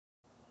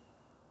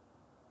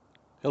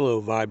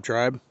Hello Vibe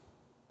Tribe.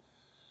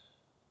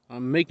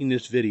 I'm making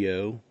this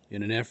video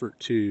in an effort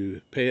to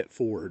pay it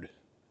forward,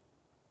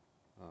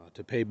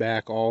 to pay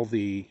back all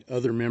the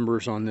other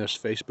members on this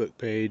Facebook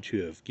page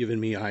who have given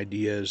me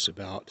ideas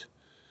about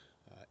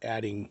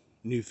adding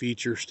new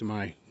features to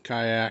my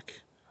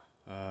kayak,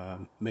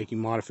 making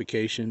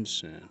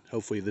modifications, and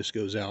hopefully this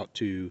goes out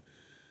to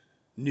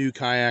new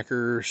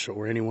kayakers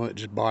or anyone that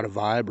just bought a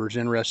Vibe or is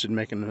interested in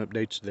making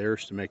updates to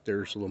theirs to make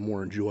theirs a little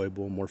more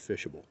enjoyable, more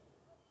fishable.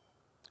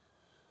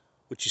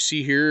 What you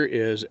see here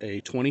is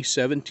a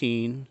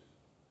 2017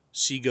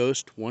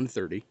 Seaghost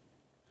 130.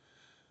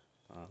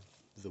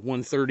 The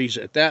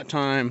 130s at that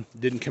time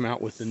didn't come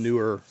out with the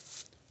newer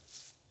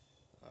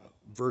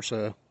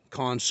Versa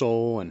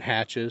console and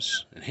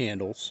hatches and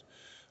handles.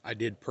 I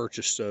did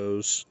purchase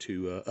those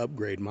to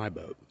upgrade my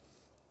boat.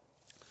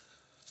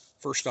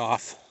 First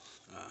off,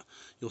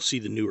 you'll see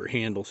the newer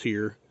handles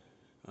here.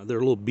 They're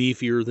a little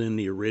beefier than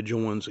the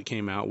original ones that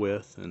came out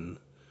with, and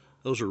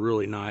those are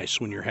really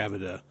nice when you're having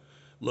to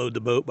load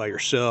the boat by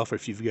yourself, or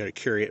if you've got to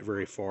carry it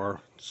very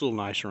far. It's a little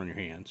nicer on your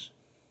hands.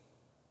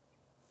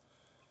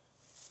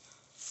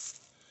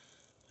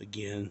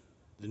 Again,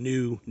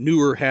 the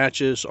newer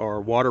hatches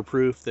are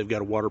waterproof. They've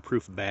got a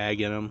waterproof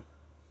bag in them.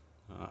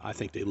 I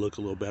think they look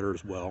a little better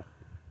as well.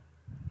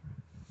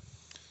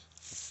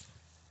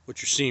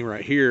 What you're seeing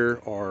right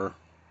here are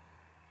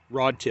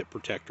rod tip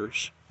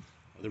protectors.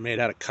 They're made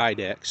out of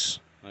Kydex.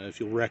 If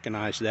you'll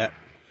recognize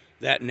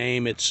that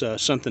name, it's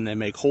something they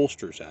make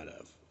holsters out of.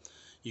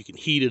 You can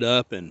heat it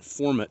up and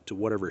form it to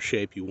whatever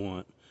shape you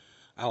want.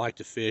 I like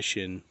to fish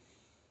in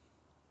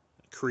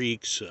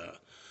creeks,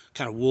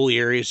 kind of woolly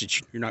areas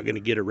that you're not going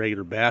to get a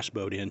regular bass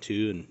boat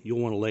into, and you'll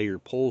want to lay your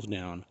poles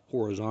down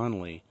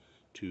horizontally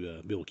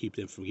to be able to keep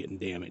them from getting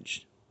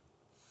damaged.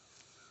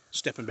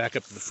 Stepping back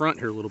up to the front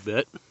here a little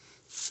bit,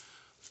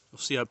 you'll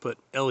see I put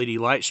LED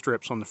light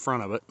strips on the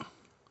front of it.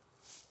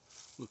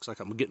 Looks like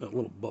I'm getting a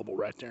little bubble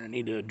right there I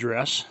need to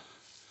address.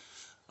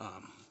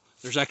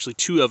 There's actually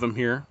two of them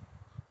here.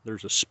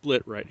 There's a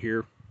split right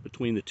here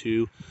between the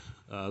two.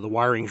 The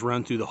wirings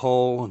run through the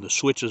hull, and the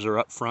switches are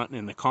up front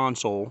in the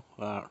console,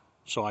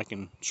 so I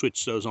can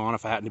switch those on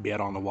if I happen to be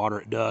out on the water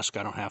at dusk.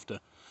 I don't have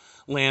to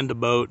land the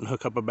boat and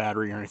hook up a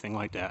battery or anything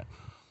like that.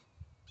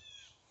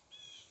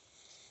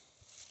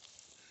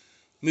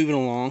 Moving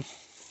along,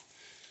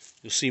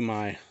 you'll see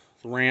my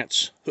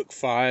Lowrance Hook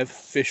 5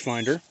 fish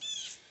finder.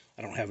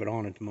 I don't have it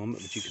on at the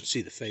moment, but you can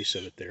see the face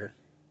of it there.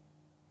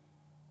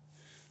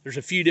 There's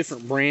a few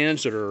different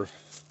brands that are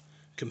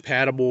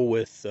compatible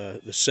with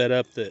the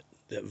setup that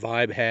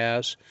Vibe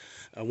has.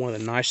 One of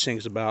the nice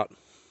things about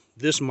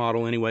this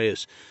model anyway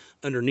is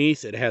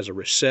underneath it has a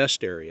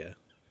recessed area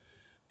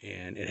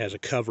and it has a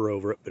cover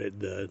over it, but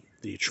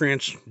the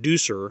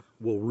transducer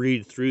will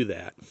read through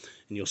that,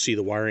 and you'll see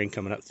the wiring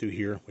coming up through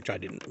here, which I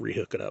didn't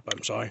rehook it up,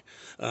 I'm sorry.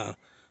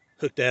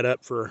 Hook that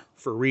up for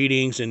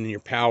readings, and your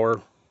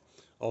power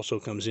also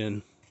comes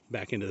in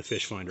back into the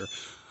fish finder.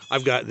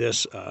 I've got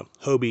this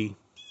Hobie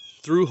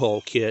through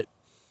hull kit.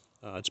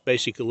 It's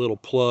basically little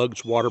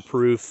plugs,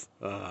 waterproof.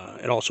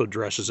 It also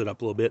dresses it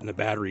up a little bit, and the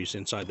battery's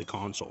inside the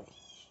console.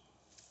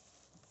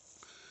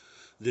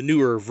 The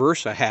newer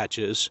Versa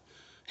hatches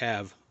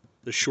have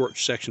the short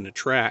section of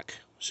track,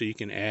 so you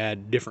can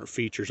add different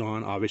features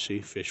on,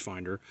 obviously fish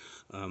finder.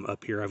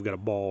 Up here I've got a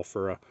ball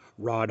for a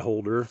rod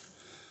holder.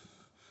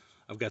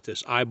 I've got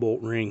this eye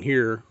bolt ring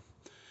here.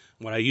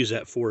 What I use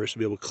that for is to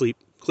be able to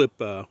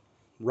clip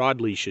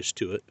rod leashes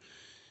to it.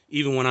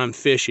 Even when I'm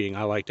fishing,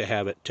 I like to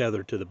have it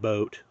tethered to the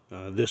boat.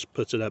 This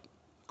puts it up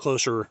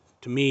closer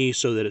to me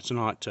so that it's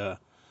not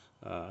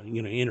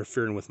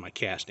interfering with my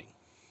casting.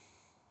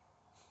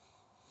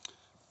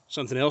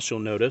 Something else you'll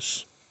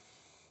notice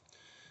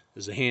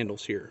is the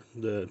handles here.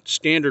 The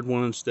standard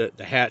ones that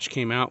the hatch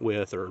came out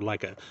with are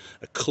like a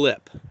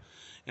clip,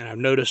 and I've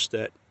noticed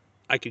that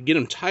I could get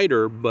them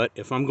tighter, but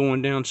if I'm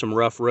going down some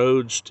rough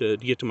roads to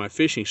get to my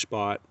fishing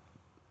spot,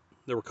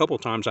 there were a couple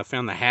of times I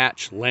found the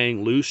hatch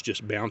laying loose,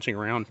 just bouncing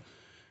around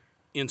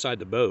inside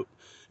the boat,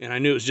 and I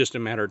knew it was just a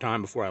matter of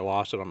time before I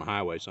lost it on the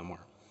highway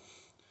somewhere.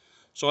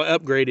 So I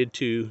upgraded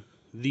to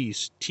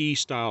these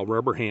T-style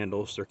rubber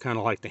handles. They're kind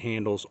of like the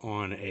handles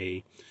on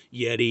a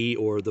Yeti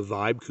or the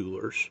Vibe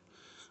coolers.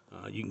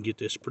 You can get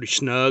this pretty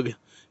snug.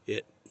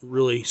 It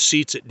really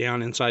seats it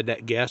down inside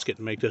that gasket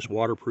to make this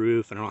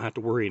waterproof, and I don't have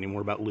to worry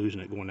anymore about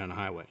losing it going down the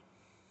highway.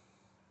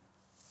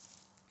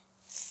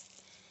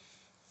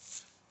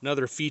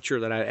 Another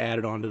feature that I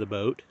added onto the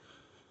boat,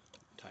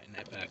 tighten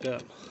that back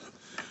up.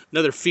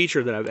 Another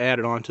feature that I've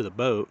added onto the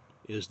boat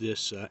is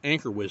this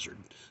anchor wizard.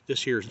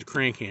 This here is the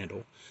crank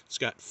handle. It's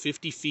got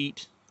 50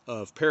 feet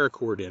of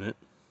paracord in it,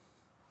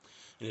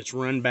 and it's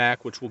run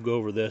back, which we'll go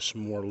over this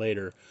more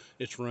later.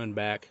 It's run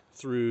back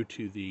through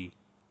to the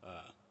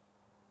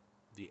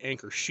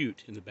anchor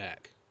chute in the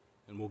back,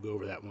 and we'll go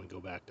over that when we go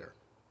back there.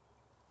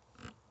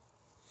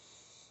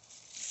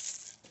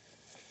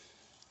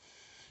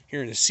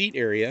 Here in the seat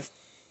area,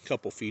 a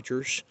couple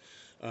features.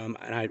 And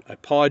I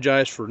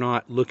apologize for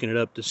not looking it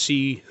up to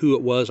see who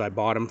it was I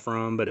bought them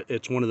from, but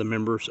it's one of the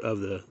members of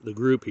the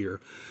group here.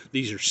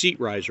 These are seat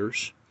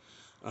risers.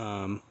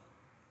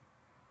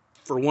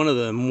 For one of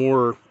the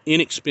more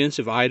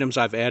inexpensive items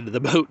I've added to the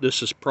boat,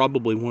 this is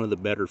probably one of the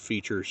better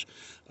features.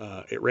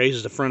 It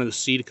raises the front of the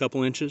seat a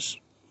couple inches.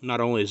 Not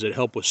only does it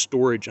help with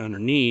storage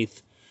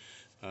underneath,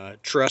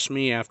 trust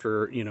me,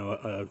 after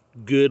a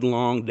good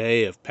long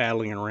day of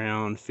paddling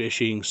around,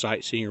 fishing,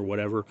 sightseeing, or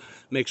whatever,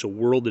 makes a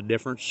world of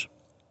difference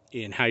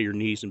in how your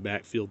knees and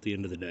back feel at the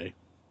end of the day.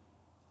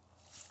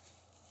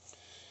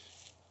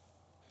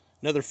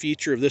 Another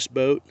feature of this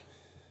boat,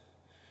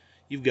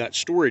 you've got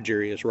storage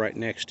areas right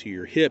next to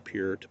your hip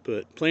here to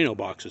put plano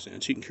boxes in,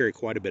 so you can carry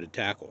quite a bit of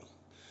tackle.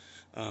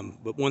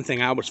 But one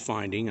thing I was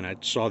finding, and I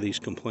saw these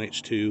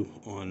complaints too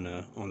on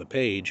the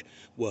page,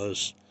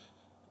 was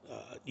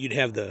you'd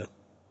have the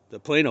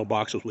plano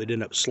boxes would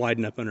end up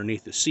sliding up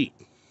underneath the seat.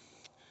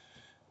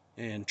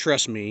 And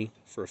trust me,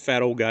 for a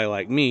fat old guy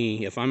like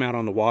me, if I'm out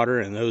on the water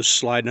and those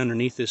slide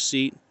underneath this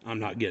seat, I'm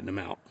not getting them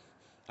out.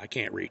 I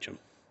can't reach them.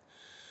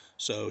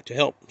 So to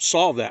help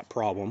solve that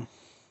problem,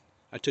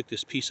 I took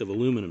this piece of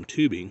aluminum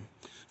tubing,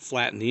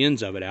 flattened the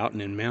ends of it out, and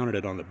then mounted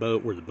it on the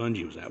boat where the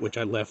bungee was at, which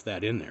I left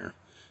that in there.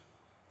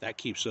 That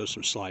keeps those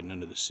from sliding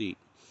under the seat.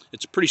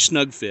 It's a pretty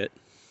snug fit.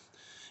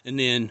 And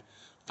then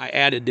I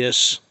added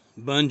this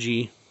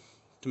bungee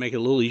to make it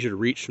a little easier to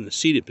reach from the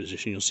seated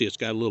position. You'll see it's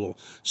got a little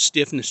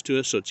stiffness to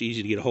it, so it's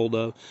easy to get a hold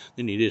of.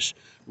 Then you just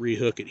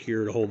rehook it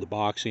here to hold the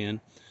box in.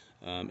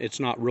 It's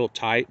not real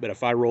tight, but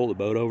if I roll the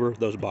boat over,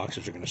 those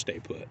boxes are going to stay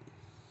put. You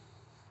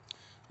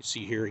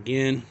see here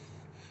again,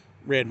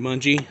 red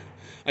bungee.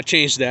 I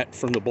changed that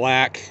from the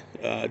black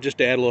just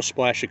to add a little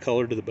splash of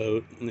color to the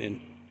boat, and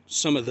then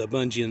some of the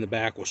bungee in the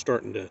back was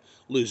starting to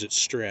lose its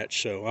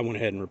stretch, so I went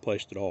ahead and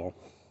replaced it all.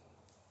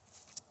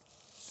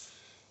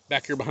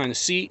 Back here behind the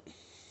seat,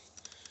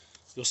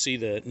 you'll see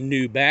the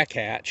new back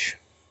hatch.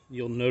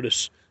 You'll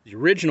notice the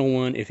original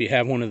one, if you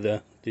have one of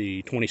the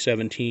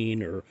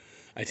 2017 or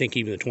I think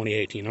even the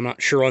 2018. I'm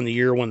not sure on the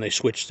year when they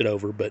switched it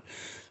over, but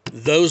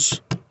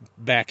those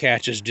back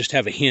hatches just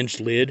have a hinged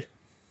lid,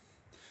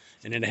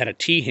 and then it had a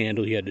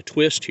T-handle you had to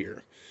twist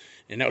here,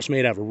 and that was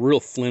made out of a real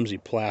flimsy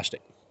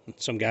plastic.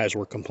 Some guys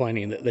were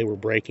complaining that they were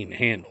breaking the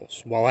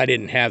handles. While I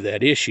didn't have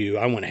that issue,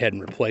 I went ahead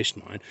and replaced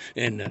mine,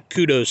 and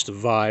kudos to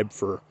Vibe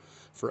for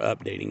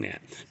updating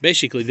that.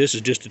 Basically, this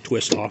is just a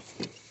twist off.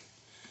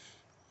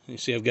 You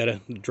see I've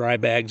got dry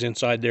bags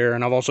inside there,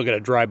 and I've also got a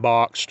dry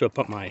box to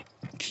put my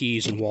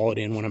keys and wallet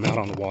in when I'm out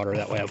on the water.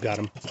 That way I've got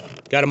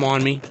them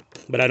on me,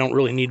 but I don't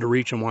really need to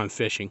reach them while I'm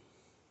fishing.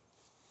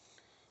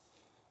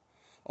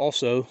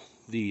 Also,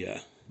 the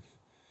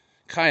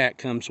kayak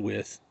comes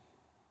with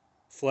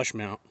flush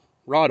mount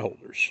rod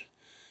holders.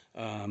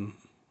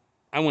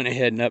 I went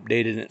ahead and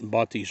updated it and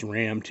bought these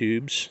ram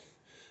tubes.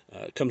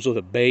 It comes with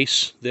a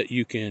base that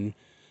you can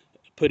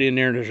put in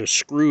there, and there's a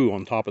screw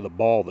on top of the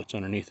ball that's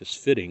underneath this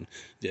fitting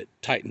that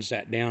tightens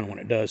that down. When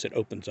it does, it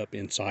opens up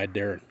inside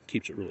there and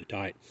keeps it really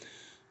tight.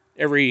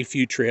 Every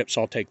few trips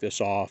I'll take this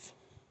off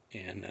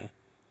and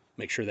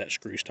make sure that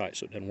screw's tight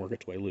so it doesn't work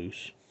its way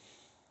loose.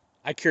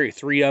 I carry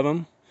 3 of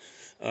them.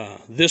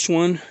 This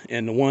one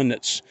and the one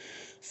that's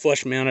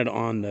flush mounted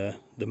on the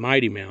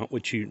Mighty mount,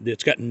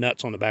 it's got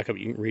nuts on the back of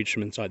it. You can reach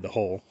them inside the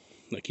hole.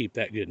 I keep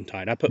that good and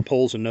tight. I put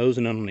poles and nose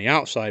and on the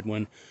outside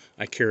when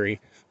I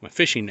carry my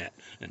fishing net.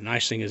 And the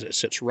nice thing is it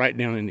sits right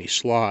down in these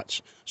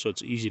slots, so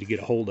it's easy to get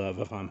a hold of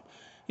if I'm,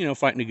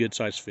 fighting a good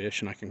sized fish,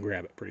 and I can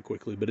grab it pretty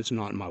quickly, but it's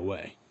not in my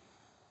way.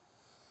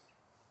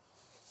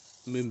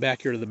 Moving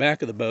back here to the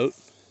back of the boat,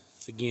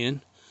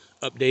 again,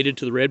 updated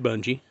to the red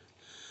bungee.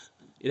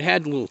 It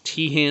had little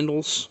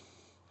T-handles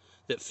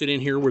that fit in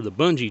here where the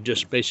bungee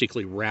just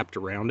basically wrapped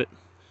around it.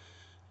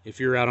 If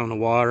you're out on the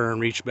water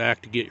and reach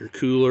back to get your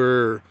cooler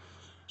or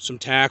some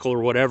tackle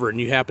or whatever,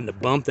 and you happen to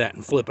bump that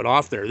and flip it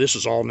off there, this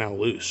is all now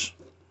loose.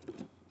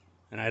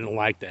 And I didn't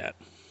like that.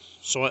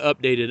 So I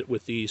updated it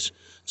with these.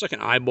 It's like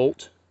an eye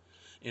bolt,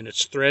 and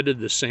it's threaded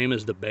the same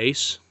as the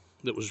base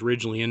that was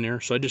originally in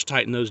there. So I just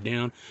tightened those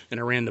down,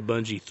 and I ran the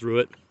bungee through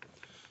it.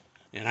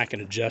 And I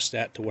can adjust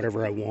that to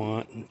whatever I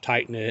want and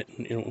tighten it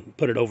and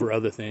put it over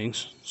other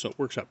things. So it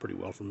works out pretty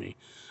well for me.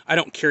 I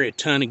don't carry a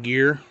ton of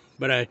gear,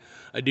 but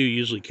I do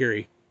usually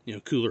carry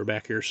cooler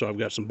back here, so I've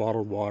got some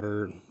bottled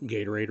water and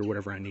Gatorade or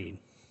whatever I need.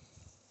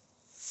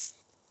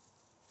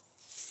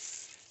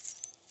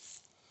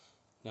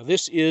 Now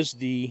this is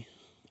the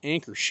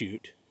anchor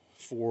chute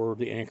for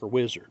the Anchor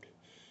Wizard.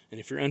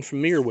 And if you're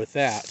unfamiliar with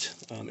that,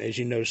 as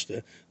you notice,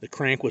 the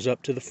crank was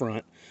up to the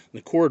front, and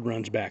the cord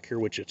runs back here,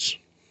 which it's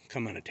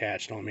come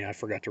unattached on me. I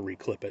forgot to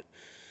reclip it.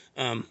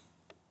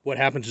 What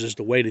happens is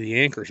the weight of the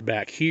anchor is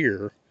back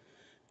here,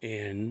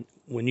 and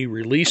when you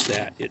release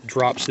that, it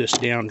drops this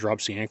down,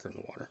 drops the anchor in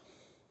the water.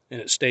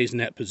 And it stays in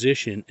that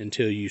position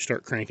until you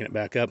start cranking it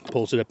back up,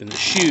 pulls it up in the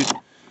chute,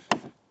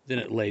 then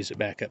it lays it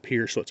back up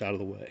here so it's out of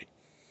the way.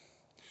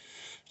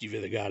 You've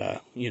either got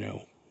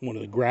one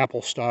of the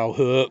grapple style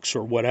hooks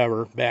or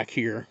whatever back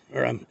here,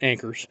 or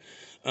anchors.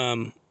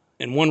 And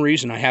one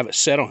reason I have it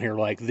set on here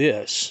like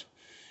this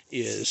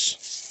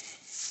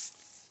is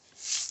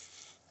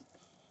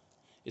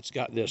it's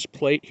got this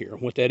plate here.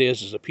 What that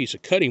is a piece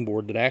of cutting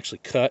board that I actually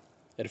cut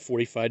at a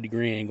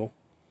 45-degree angle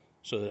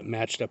so that it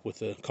matched up with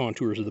the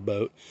contours of the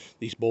boat.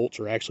 These bolts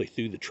are actually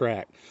through the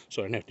track,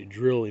 so I don't have to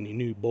drill any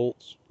new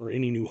bolts or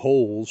any new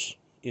holes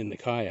in the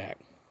kayak.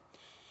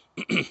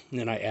 And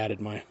then I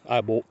added my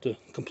eye bolt to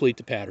complete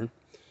the pattern.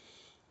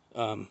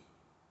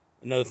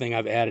 Another thing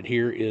I've added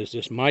here is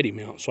this mighty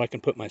mount, so I can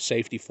put my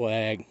safety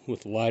flag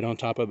with the light on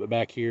top of it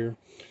back here.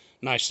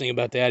 Nice thing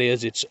about that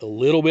is it's a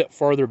little bit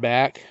farther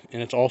back,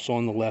 and it's also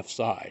on the left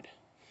side.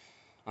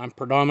 I'm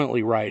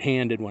predominantly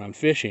right-handed when I'm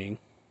fishing.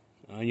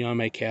 You know, I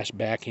may cast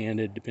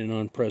backhanded depending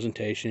on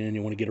presentation.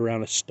 You want to get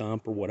around a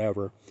stump or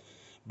whatever.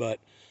 But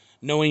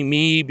knowing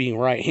me being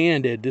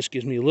right-handed, this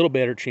gives me a little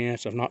better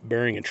chance of not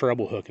burying a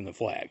treble hook in the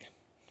flag.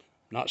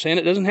 Not saying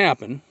it doesn't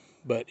happen,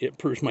 but it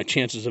proves my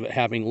chances of it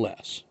having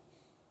less.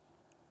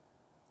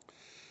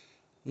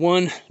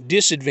 One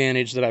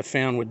disadvantage that I've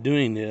found with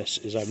doing this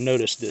is I've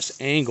noticed this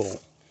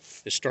angle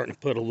is starting to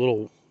put a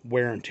little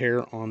wear and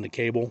tear on the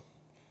cable,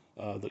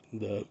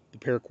 the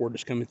paracord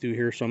that's coming through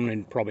here, so I'm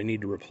going to probably need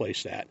to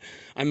replace that.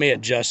 I may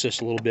adjust this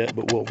a little bit,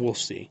 but we'll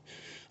see.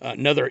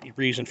 Another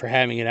reason for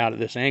having it out at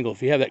this angle,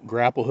 if you have that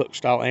grapple hook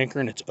style anchor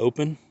and it's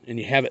open and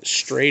you have it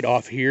straight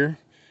off here,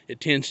 it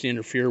tends to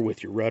interfere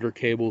with your rudder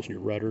cables and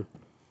your rudder,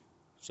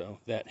 so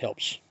that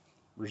helps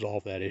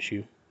resolve that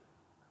issue.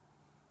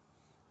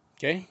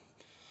 Okay.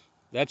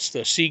 That's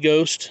the Sea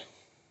Ghost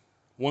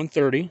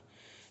 130.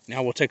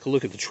 Now we'll take a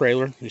look at the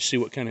trailer and see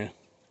what kind of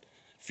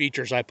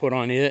features I put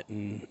on it,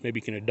 and maybe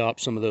you can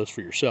adopt some of those for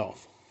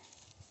yourself.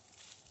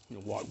 We'll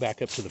walk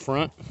back up to the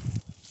front.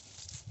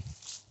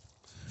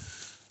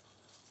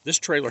 This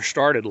trailer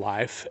started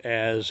life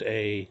as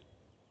a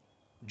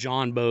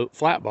John boat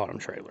flat bottom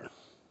trailer.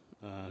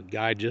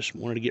 Guy just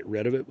wanted to get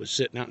rid of it, was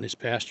sitting out in his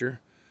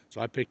pasture,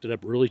 so I picked it up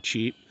really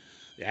cheap.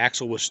 The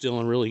axle was still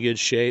in really good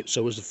shape,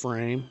 so was the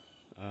frame.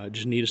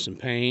 Just needed some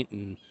paint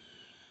and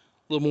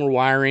a little more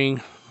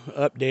wiring,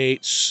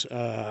 updates,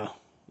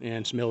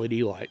 and some LED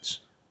lights.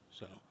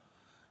 So,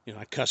 you know,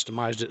 I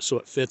customized it so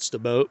it fits the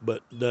boat,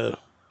 but the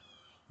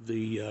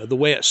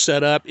way it's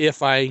set up,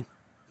 if I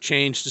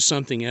change to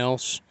something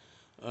else,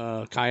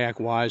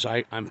 kayak-wise,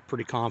 I'm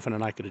pretty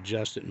confident I could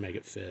adjust it and make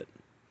it fit.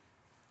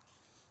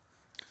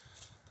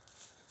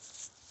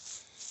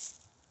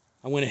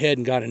 I went ahead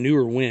and got a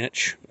newer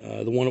winch.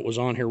 The one that was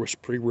on here was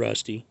pretty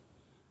rusty.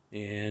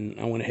 And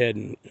I went ahead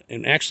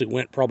and actually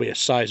went probably a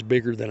size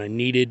bigger than I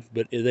needed,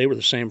 but they were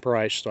the same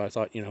price, so I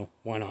thought, you know,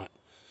 why not?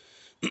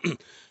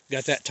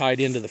 Got that tied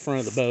into the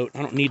front of the boat. I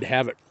don't need to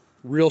have it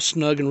real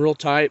snug and real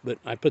tight, but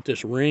I put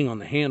this ring on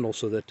the handle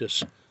so that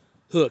this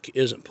hook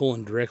isn't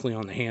pulling directly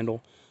on the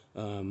handle.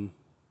 I'm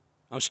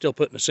still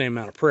putting the same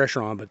amount of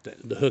pressure on, but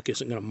the hook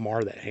isn't going to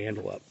mar that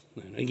handle up.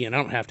 And again, I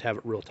don't have to have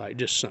it real tight,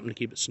 just something to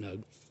keep it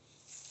snug.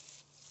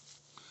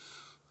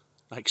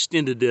 I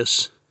extended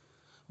this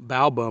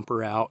bow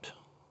bumper out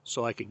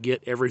so I could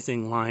get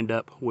everything lined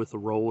up with the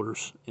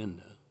rollers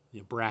and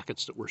the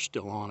brackets that were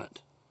still on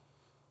it.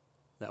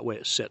 That way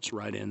it sets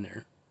right in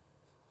there.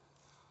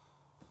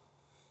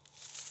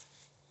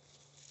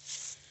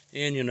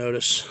 And you'll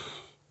notice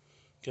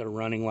got a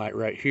running light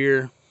right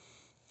here,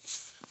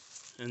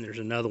 and there's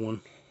another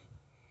one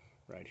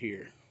right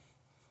here.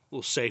 A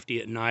little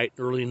safety at night,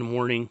 early in the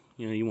morning.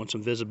 You know, you want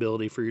some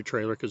visibility for your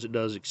trailer because it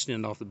does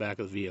extend off the back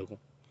of the vehicle.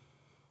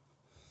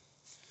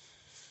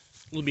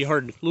 A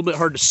little bit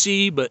hard to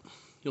see, but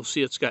you'll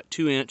see it's got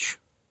 2-inch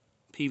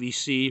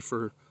PVC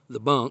for the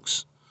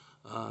bunks.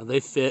 They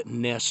fit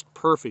and nest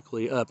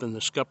perfectly up in the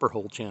scupper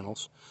hole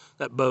channels.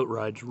 That boat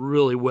rides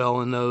really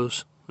well in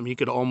those. I mean, you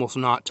could almost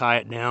not tie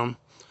it down.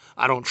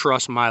 I don't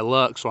trust my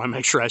luck, so I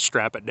make sure I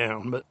strap it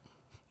down, but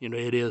you know,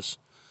 it is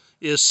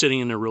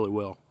sitting in there really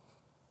well.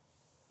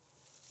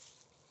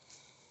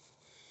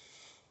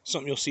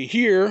 Something you'll see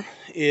here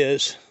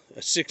is a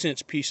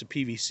 6-inch piece of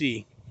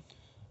PVC.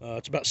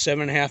 It's about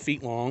 7.5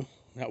 feet long.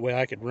 That way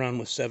I could run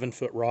with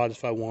 7-foot rods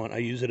if I want. I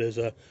use it as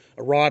a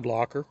rod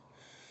locker.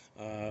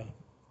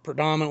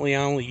 Predominantly,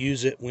 I only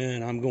use it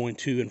when I'm going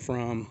to and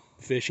from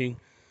fishing.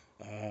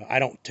 I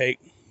don't take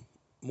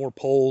more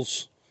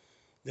poles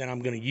than I'm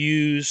going to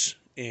use,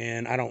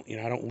 and I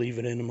don't leave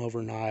it in them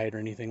overnight or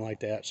anything like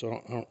that.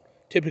 So I don't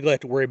typically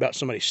have to worry about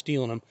somebody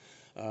stealing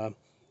them.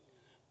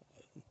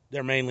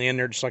 They're mainly in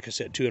there, just like I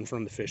said, to and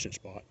from the fishing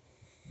spot.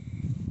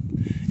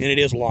 And it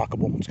is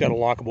lockable. It's got a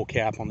lockable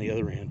cap on the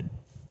other end.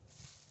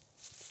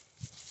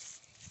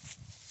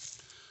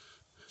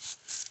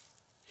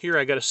 Here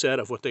I got a set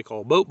of what they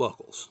call boat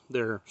buckles.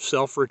 They're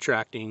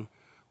self-retracting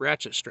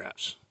ratchet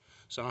straps.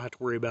 So I don't have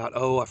to worry about,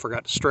 oh, I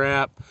forgot the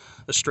strap.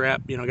 The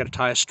strap, you know, I got to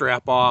tie a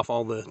strap off.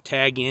 All the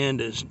tag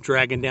end is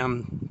dragging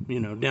down, you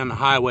know, down the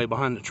highway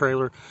behind the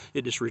trailer.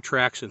 It just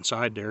retracts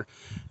inside there.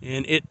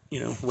 And it, you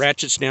know,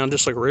 ratchets down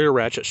just like a regular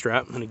ratchet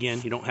strap. And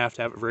again, you don't have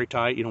to have it very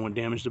tight. You don't want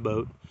to damage the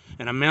boat.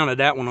 And I mounted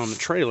that one on the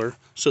trailer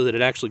so that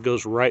it actually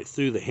goes right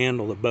through the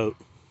handle of the boat.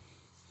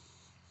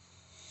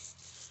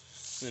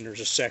 And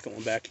there's a second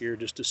one back here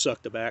just to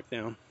suck the back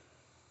down.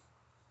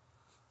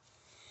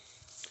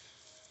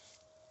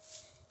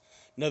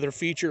 Another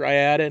feature I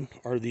added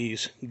are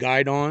these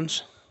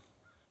guide-ons.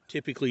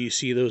 Typically you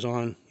see those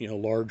on,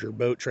 larger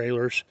boat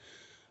trailers.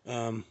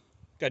 Got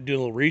to do a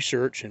little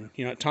research, and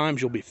at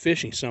times you'll be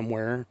fishing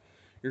somewhere,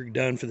 you're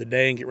done for the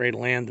day and get ready to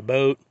land the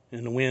boat,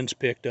 and the wind's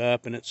picked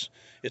up, and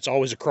it's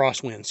always a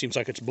crosswind. Seems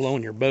like it's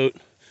blowing your boat.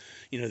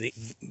 The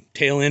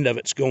tail end of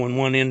it's going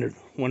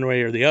one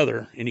way or the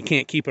other, and you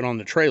can't keep it on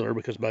the trailer,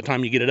 because by the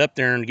time you get it up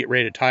there and get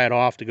ready to tie it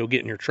off to go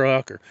get in your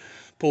truck or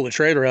pull the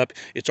trailer up,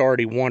 it's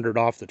already wandered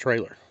off the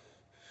trailer.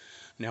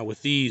 Now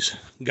with these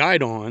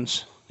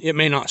guide-ons, it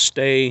may not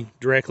stay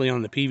directly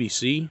on the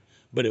PVC,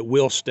 but it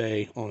will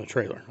stay on the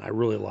trailer. I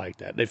really like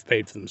that. They've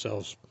paid for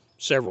themselves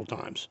several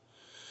times.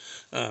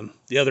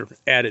 The other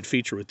added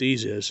feature with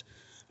these is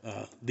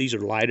these are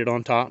lighted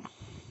on top.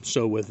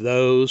 So with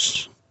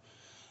those,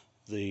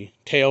 the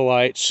tail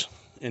lights,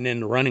 and then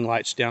the running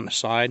lights down the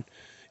side,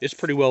 it's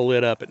pretty well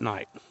lit up at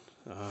night.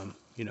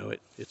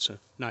 It's a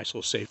nice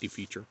little safety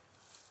feature.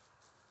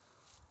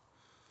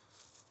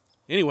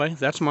 Anyway,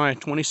 that's my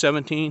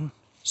 2017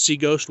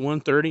 Seaghost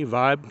 130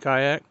 Vibe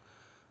kayak.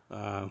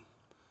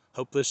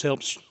 Hope this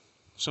helps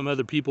some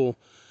other people,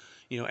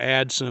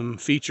 add some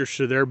features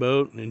to their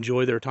boat and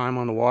enjoy their time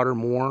on the water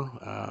more.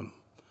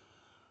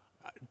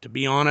 To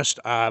be honest,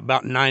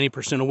 about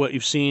 90% of what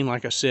you've seen,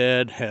 like I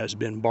said, has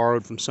been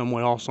borrowed from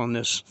someone else on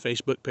this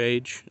Facebook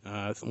page.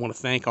 I want to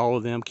thank all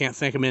of them. Can't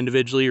thank them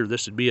individually, or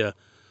this would be an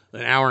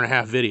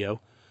hour-and-a-half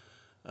video.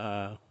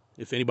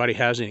 If anybody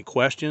has any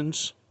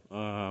questions,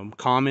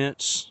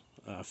 comments,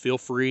 feel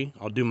free.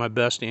 I'll do my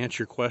best to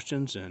answer your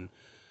questions and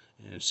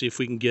see if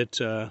we can get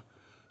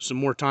some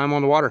more time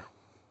on the water.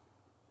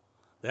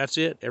 That's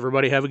it.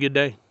 Everybody have a good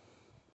day.